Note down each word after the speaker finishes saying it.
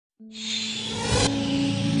This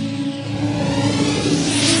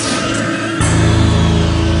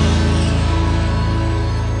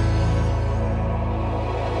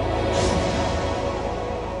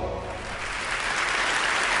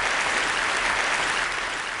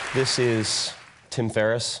is Tim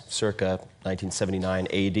Ferriss, circa 1979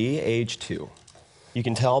 AD, age 2. You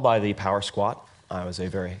can tell by the power squat, I was a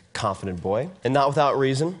very confident boy. And not without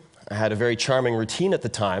reason, I had a very charming routine at the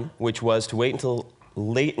time, which was to wait until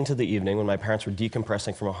late into the evening when my parents were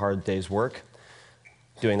decompressing from a hard day's work,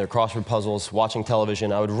 doing their crossword puzzles, watching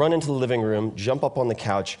television. I would run into the living room, jump up on the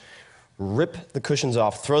couch, rip the cushions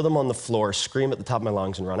off, throw them on the floor, scream at the top of my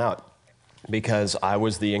lungs, and run out. Because I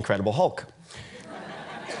was the Incredible Hulk.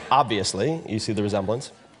 Obviously, you see the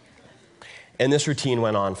resemblance. And this routine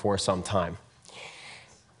went on for some time.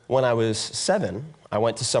 When I was 7, I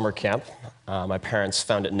went to summer camp. My parents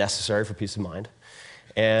found it necessary for peace of mind.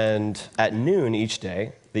 And at noon each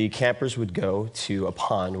day, the campers would go to a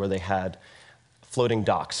pond where they had floating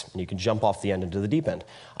docks, and you could jump off the end into the deep end.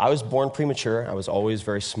 I was born premature. I was always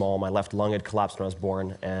very small. My left lung had collapsed when I was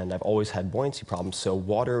born, and I've always had buoyancy problems, so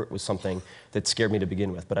water was something that scared me to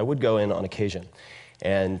begin with. But I would go in on occasion.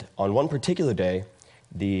 And on one particular day,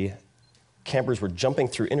 the campers were jumping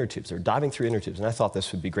through inner tubes. They were diving through inner tubes, and I thought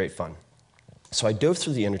this would be great fun. So I dove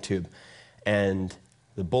through the inner tube, and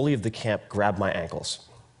the bully of the camp grabbed my ankles.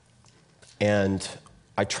 And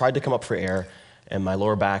I tried to come up for air, and my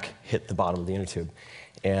lower back hit the bottom of the inner tube.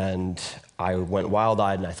 And I went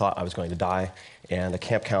wild-eyed, and I thought I was going to die. And the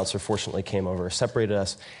camp counselor fortunately came over, separated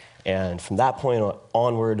us, and from that point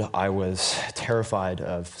onward, I was terrified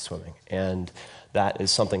of swimming. And that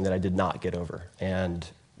is something that I did not get over. And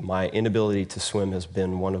my inability to swim has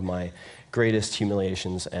been one of my greatest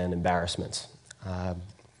humiliations and embarrassments.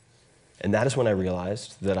 And that is when I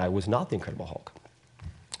realized that I was not the Incredible Hulk.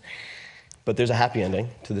 But there's a happy ending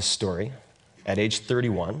to this story. At age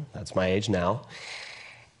 31, that's my age now,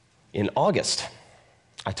 in August,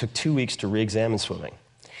 I took 2 weeks to re-examine swimming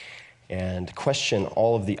and question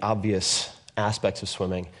all of the obvious aspects of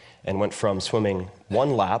swimming, and went from swimming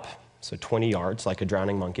 1 lap, so 20 yards, like a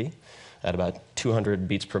drowning monkey, at about 200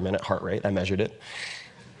 beats per minute heart rate, I measured it,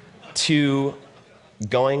 to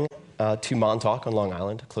going to Montauk on Long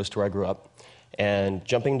Island, close to where I grew up, and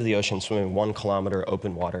jumping into the ocean, swimming 1 kilometer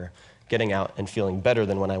open water, getting out and feeling better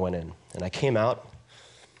than when I went in. And I came out,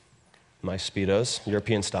 my Speedos,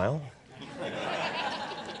 European style,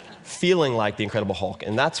 feeling like the Incredible Hulk.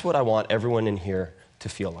 And that's what I want everyone in here to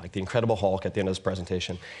feel like, the Incredible Hulk at the end of this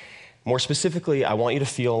presentation. More specifically, I want you to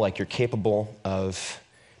feel like you're capable of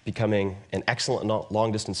becoming an excellent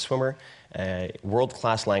long-distance swimmer, a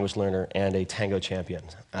world-class language learner, and a tango champion.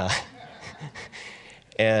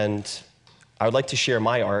 And I would like to share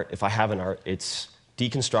my art, if I have an art. It's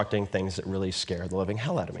deconstructing things that really scare the living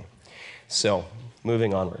hell out of me. So,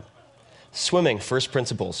 moving onward. Swimming, first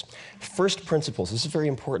principles. First principles, this is very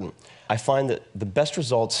important. I find that the best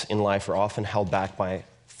results in life are often held back by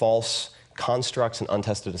false constructs and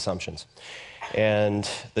untested assumptions. And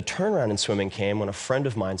the turnaround in swimming came when a friend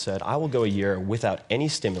of mine said, I will go a year without any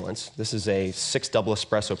stimulants. This is a 6 double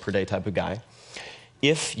espresso per day type of guy,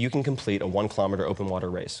 if you can complete a 1 kilometer open water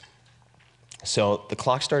race. So the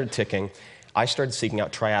clock started ticking. I started seeking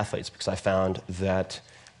out triathletes because I found that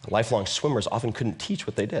lifelong swimmers often couldn't teach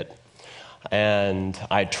what they did. And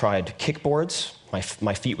I tried kickboards.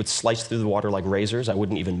 My feet would slice through the water like razors. I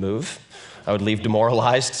wouldn't even move. I would leave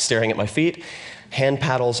demoralized, staring at my feet. Hand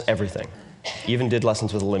paddles, everything. Even did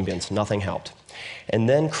lessons with Olympians. Nothing helped. And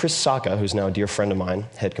then Chris Sacca, who's now a dear friend of mine,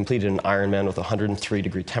 had completed an Ironman with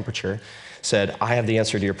 103-degree temperature, said, I have the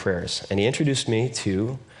answer to your prayers. And he introduced me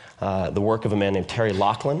to the work of a man named Terry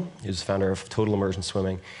Laughlin, who's the founder of Total Immersion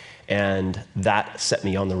Swimming, and that set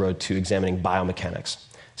me on the road to examining biomechanics.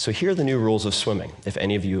 So here are the new rules of swimming, if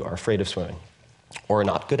any of you are afraid of swimming or are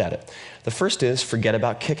not good at it. The first is forget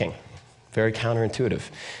about kicking. Very counterintuitive.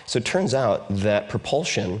 So it turns out that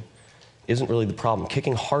propulsion isn't really the problem.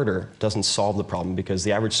 Kicking harder doesn't solve the problem because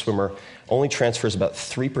the average swimmer only transfers about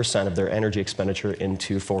 3% of their energy expenditure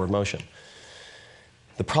into forward motion.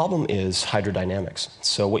 The problem is hydrodynamics.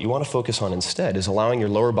 So what you want to focus on instead is allowing your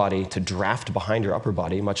lower body to draft behind your upper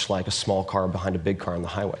body, much like a small car behind a big car on the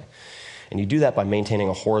highway. And you do that by maintaining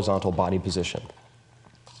a horizontal body position.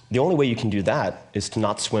 The only way you can do that is to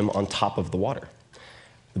not swim on top of the water.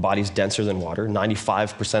 The body's denser than water.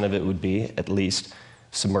 95% of it would be, at least,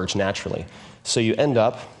 submerged naturally. So you end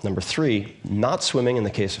up, number 3, not swimming in the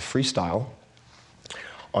case of freestyle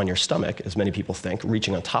on your stomach, as many people think,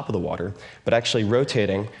 reaching on top of the water, but actually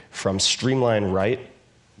rotating from streamline right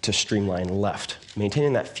to streamline left,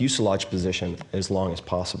 maintaining that fuselage position as long as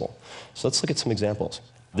possible. So let's look at some examples.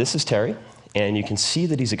 This is Terry, and you can see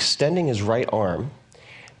that he's extending his right arm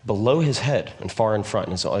below his head and far in front.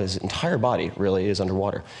 His entire body really is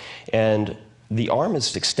underwater. And the arm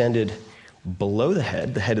is extended below the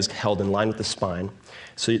head. The head is held in line with the spine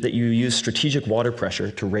so that you use strategic water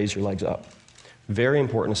pressure to raise your legs up. Very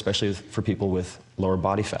important, especially for people with lower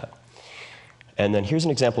body fat. And then here's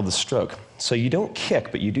an example of the stroke. So you don't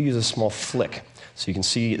kick, but you do use a small flick. So you can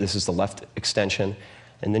see this is the left extension,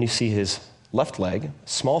 and then you see his left leg,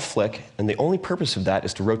 small flick, and the only purpose of that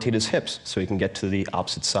is to rotate his hips so he can get to the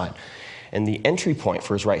opposite side. And the entry point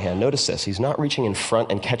for his right hand, notice this, he's not reaching in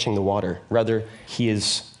front and catching the water. Rather, he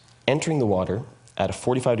is entering the water at a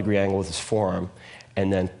 45-degree angle with his forearm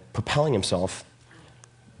and then propelling himself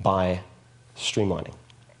by streamlining.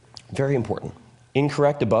 Very important.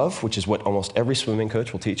 Incorrect above, which is what almost every swimming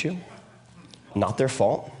coach will teach you. Not their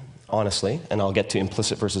fault, honestly, and I'll get to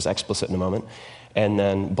implicit versus explicit in a moment. And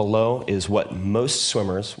then below is what most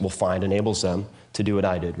swimmers will find enables them to do what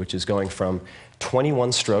I did, which is going from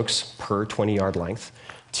 21 strokes per 20-yard length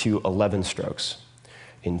to 11 strokes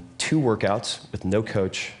in 2 workouts with no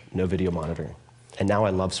coach, no video monitoring. And now I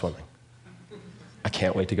love swimming. I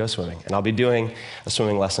can't wait to go swimming. And I'll be doing a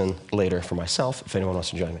swimming lesson later for myself if anyone wants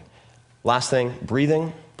to join me. Last thing,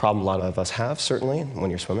 breathing, problem a lot of us have, certainly,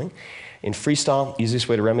 when you're swimming. In freestyle, easiest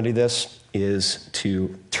way to remedy this is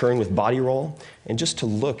to turn with body roll and just to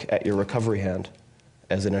look at your recovery hand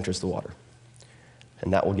as it enters the water.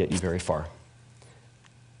 And that will get you very far.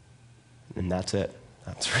 And that's it.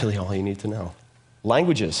 That's really all you need to know.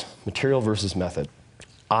 Languages, material versus method.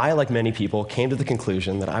 I, like many people, came to the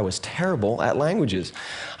conclusion that I was terrible at languages.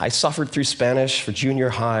 I suffered through Spanish for junior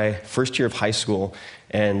high, first year of high school,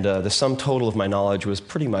 and the sum total of my knowledge was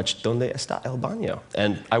pretty much, ¿Dónde está el baño?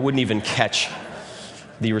 And I wouldn't even catch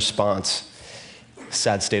the response.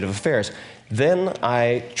 Sad state of affairs. Then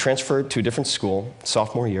I transferred to a different school,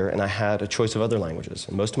 sophomore year, and I had a choice of other languages.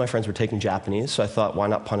 And most of my friends were taking Japanese, so I thought, why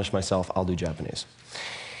not punish myself? I'll do Japanese.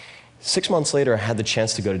 6 months later, I had the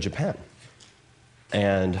chance to go to Japan.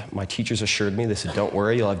 And my teachers assured me, they said, don't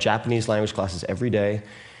worry, you'll have Japanese language classes every day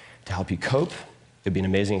to help you cope. It'd be an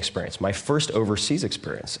amazing experience. My first overseas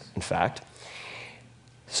experience, in fact.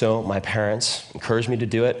 So my parents encouraged me to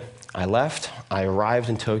do it. I left. I arrived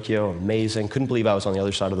in Tokyo, amazing. Couldn't believe I was on the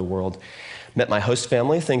other side of the world. Met my host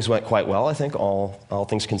family. Things went quite well, I think, all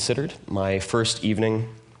things considered. My first evening,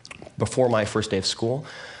 before my first day of school,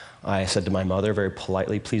 I said to my mother very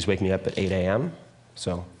politely, please wake me up at 8 a.m.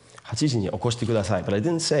 So, 8時に起こしてください. But I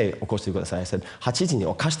didn't say 起こしてください. I said 8時に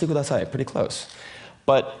起こしてください. Pretty close.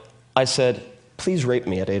 But I said, please rape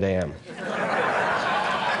me at 8 a.m.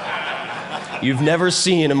 You've never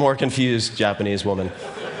seen a more confused Japanese woman.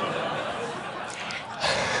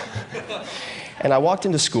 And I walked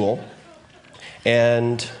into school,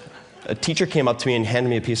 and a teacher came up to me and handed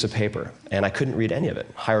me a piece of paper, and I couldn't read any of it.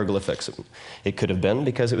 Hieroglyphics, it could have been,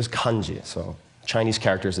 because it was kanji, so Chinese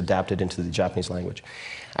characters adapted into the Japanese language.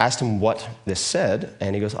 I asked him what this said,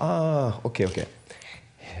 and he goes, okay.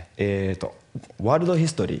 World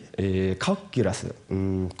history, calculus,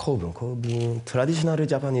 構文, traditional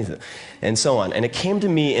Japanese, and so on. And it came to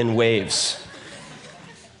me in waves.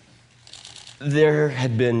 There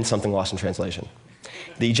had been something lost in translation.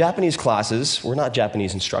 The Japanese classes were not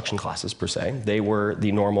Japanese instruction classes, per se. They were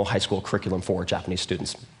the normal high school curriculum for Japanese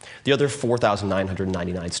students. The other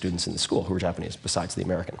 4,999 students in the school who were Japanese, besides the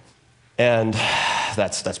American. And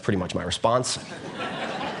that's pretty much my response.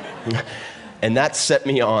 And that set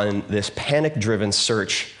me on this panic-driven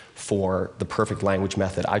search for the perfect language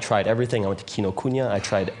method. I tried everything. I went to Kinokuniya. I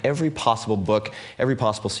tried every possible book, every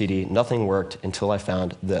possible CD. Nothing worked until I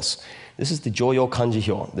found this. This is the Joyo Kanji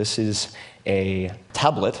Hyo. This is a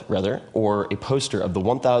tablet, rather, or a poster of the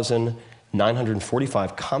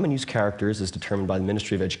 1,945 common use characters as determined by the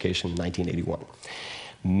Ministry of Education in 1981.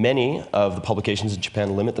 Many of the publications in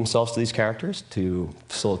Japan limit themselves to these characters to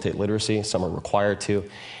facilitate literacy. Some are required to.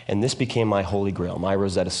 And this became my holy grail, my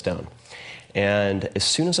Rosetta Stone. And as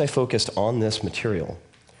soon as I focused on this material,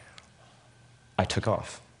 I took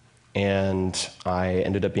off. And I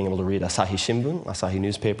ended up being able to read Asahi Shimbun, Asahi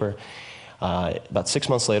newspaper, about 6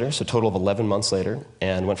 months later, so a total of 11 months later,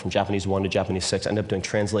 and went from Japanese 1 to Japanese 6. I ended up doing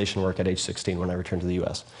translation work at age 16 when I returned to the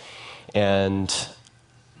US. And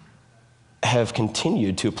have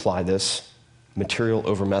continued to apply this material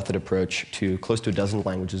over method approach to close to a dozen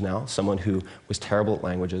languages now, someone who was terrible at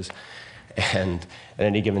languages, and at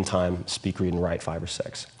any given time, speak, read, and write 5 or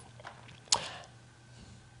 6.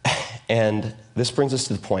 And this brings us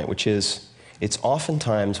to the point, which is, it's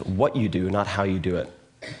oftentimes what you do, not how you do it,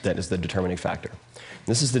 that is the determining factor.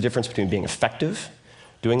 This is the difference between being effective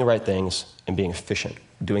doing the right things and being efficient,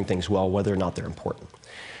 doing things well, whether or not they're important.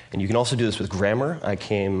 And you can also do this with grammar. I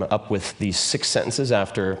came up with these 6 sentences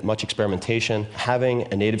after much experimentation.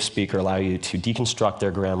 Having a native speaker allow you to deconstruct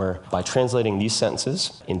their grammar by translating these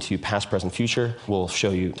sentences into past, present, future. We'll show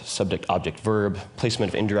you subject, object, verb, placement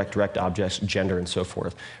of indirect, direct objects, gender, and so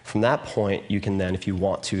forth. From that point, you can then, if you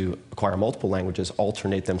want to acquire multiple languages,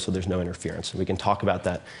 alternate them so there's no interference. And we can talk about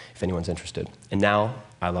that if anyone's interested. And now,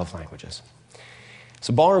 I love languages.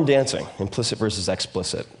 So ballroom dancing, implicit versus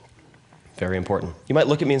explicit. Very important. You might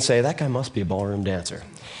look at me and say, that guy must be a ballroom dancer.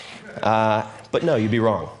 But no, you'd be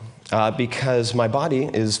wrong. Because my body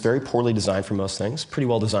is very poorly designed for most things, pretty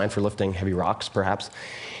well designed for lifting heavy rocks, perhaps.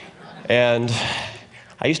 And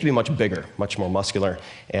I used to be much bigger, much more muscular,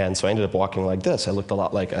 and so I ended up walking like this. I looked a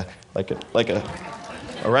lot like a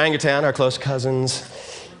orangutan, our close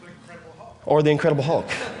cousins, or the Incredible Hulk.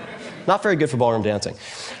 Not very good for ballroom dancing.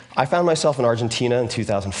 I found myself in Argentina in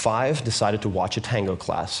 2005, decided to watch a tango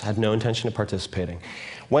class, had no intention of participating.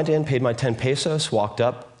 Went in, paid my 10 pesos, walked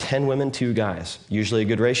up, 10 women, 2 guys, usually a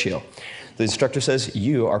good ratio. The instructor says,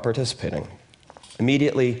 you are participating.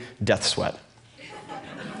 Immediately, death sweat.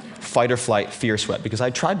 Fight or flight, fear sweat, because I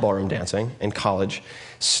tried ballroom dancing in college,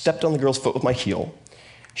 stepped on the girl's foot with my heel,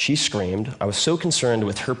 she screamed. I was so concerned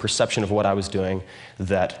with her perception of what I was doing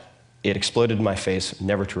that it exploded in my face,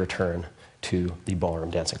 never to return to the ballroom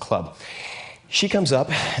dancing club. She comes up,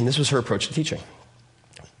 and this was her approach to teaching.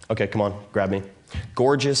 Okay, come on, grab me.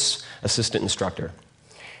 Gorgeous assistant instructor.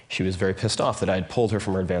 She was very pissed off that I had pulled her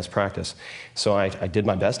from her advanced practice. So I did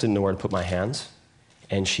my best, didn't know where to put my hands,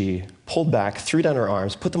 and she pulled back, threw down her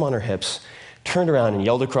arms, put them on her hips, turned around and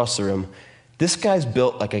yelled across the room, this guy's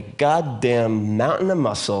built like a goddamn mountain of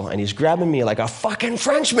muscle, and he's grabbing me like a fucking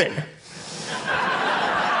Frenchman.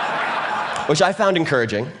 Which I found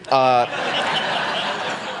encouraging.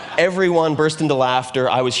 Everyone burst into laughter.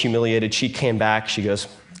 I was humiliated. She came back. She goes,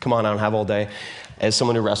 come on, I don't have all day. As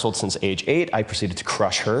someone who wrestled since age 8, I proceeded to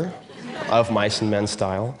crush her, of mice and men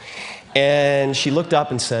style. And she looked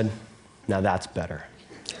up and said, now that's better.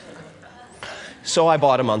 So I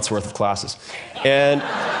bought a month's worth of classes. And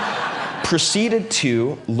proceeded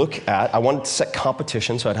to look at, I wanted to set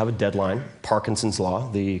competition, so I'd have a deadline. Parkinson's law,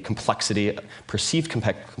 the complexity, perceived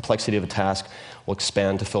complexity of a task will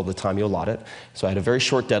expand to fill the time you allot it. So I had a very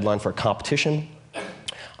short deadline for a competition.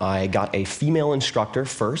 I got a female instructor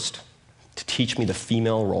first to teach me the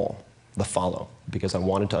female role, the follow, because I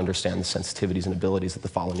wanted to understand the sensitivities and abilities that the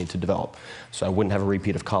follow need to develop, so I wouldn't have a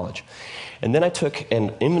repeat of college. And then I took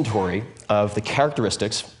an inventory of the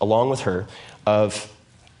characteristics, along with her, of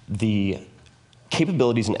the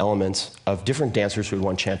capabilities and elements of different dancers who had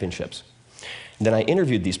won championships. And then I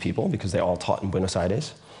interviewed these people, because they all taught in Buenos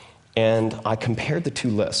Aires, and I compared the 2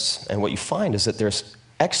 lists. And what you find is that there's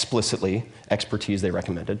explicitly expertise they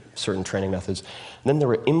recommended, certain training methods, and then there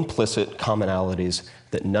were implicit commonalities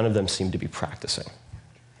that none of them seemed to be practicing.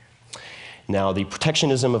 Now, the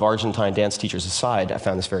protectionism of Argentine dance teachers aside, I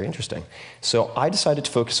found this very interesting. So I decided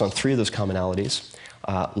to focus on 3 of those commonalities.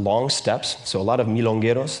 Long steps, so a lot of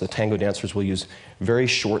milongueros, the tango dancers, will use very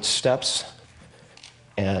short steps,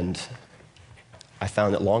 and I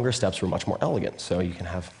found that longer steps were much more elegant, so you can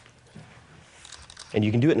have, and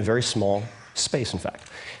you can do it in a very small space, in fact.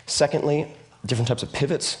 Secondly, different types of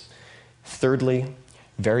pivots. Thirdly,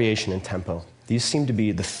 variation in tempo. These seem to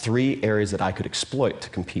be the 3 areas that I could exploit to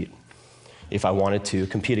compete if I wanted to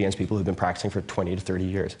compete against people who've been practicing for 20 to 30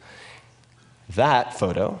 years. That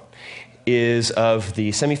photo is of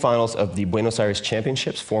the semifinals of the Buenos Aires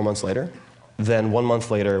Championships 4 months later. Then 1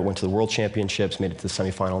 month later, went to the World Championships, made it to the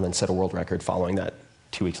semifinal, and then set a world record following that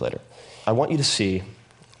 2 weeks later. I want you to see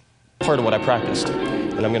part of what I practiced.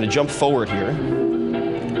 And I'm going to jump forward here.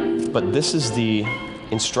 But this is the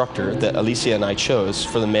instructor that Alicia and I chose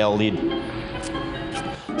for the male lead.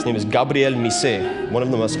 His name is Gabriel Misé, one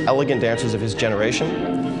of the most elegant dancers of his generation,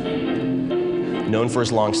 known for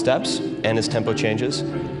his long steps and his tempo changes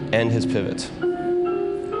and his pivots.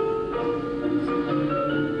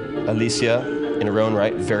 Alicia, in her own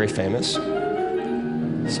right, very famous.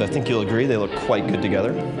 So I think you'll agree they look quite good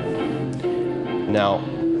together. Now,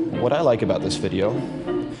 what I like about this video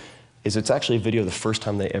is it's actually a video of the first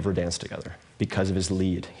time they ever danced together because of his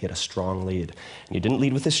lead. He had a strong lead. And he didn't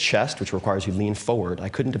lead with his chest, which requires you lean forward. I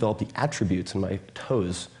couldn't develop the attributes in my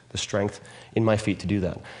toes, the strength in my feet to do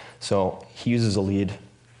that. So he uses a lead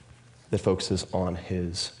that focuses on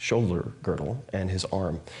his shoulder girdle and his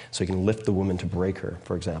arm. So he can lift the woman to break her,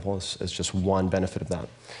 for example, as just one benefit of that.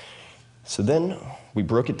 So then we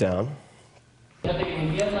broke it down.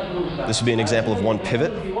 This would be an example of one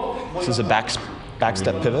pivot. This is a back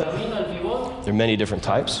step pivot. There are many different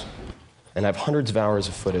types. and I have hundreds of hours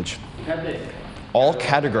of footage, all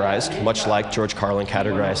categorized, much like George Carlin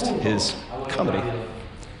categorized his comedy.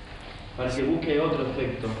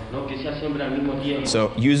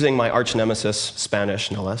 So using my arch nemesis,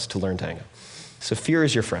 Spanish, no less, to learn tango. So fear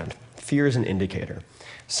is your friend. Fear is an indicator.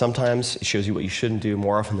 Sometimes it shows you what you shouldn't do.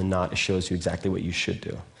 More often than not, it shows you exactly what you should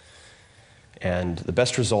do. And the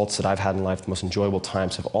best results that I've had in life, the most enjoyable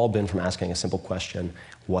times, have all been from asking a simple question: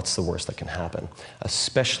 what's the worst that can happen?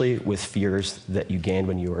 Especially with fears that you gained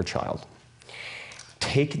when you were a child.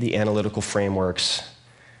 Take the analytical frameworks,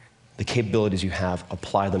 the capabilities you have,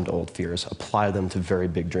 apply them to old fears, apply them to very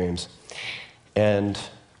big dreams. And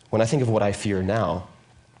when I think of what I fear now,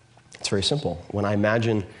 it's very simple. When I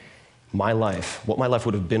imagine my life, what my life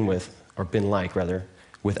would have been like,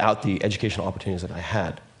 without the educational opportunities that I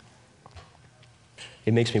had,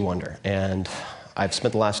 it makes me wonder. And I've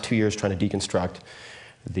spent the last 2 years trying to deconstruct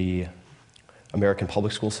the American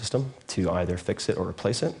public school system to either fix it or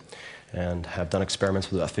replace it, and have done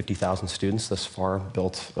experiments with about 50,000 students thus far,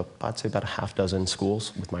 built, I'd say, about a half dozen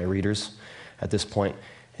schools with my readers at this point.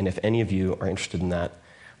 And if any of you are interested in that,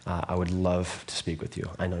 I would love to speak with you.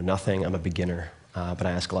 I know nothing, I'm a beginner, but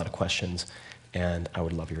I ask a lot of questions, and I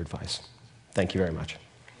would love your advice. Thank you very much.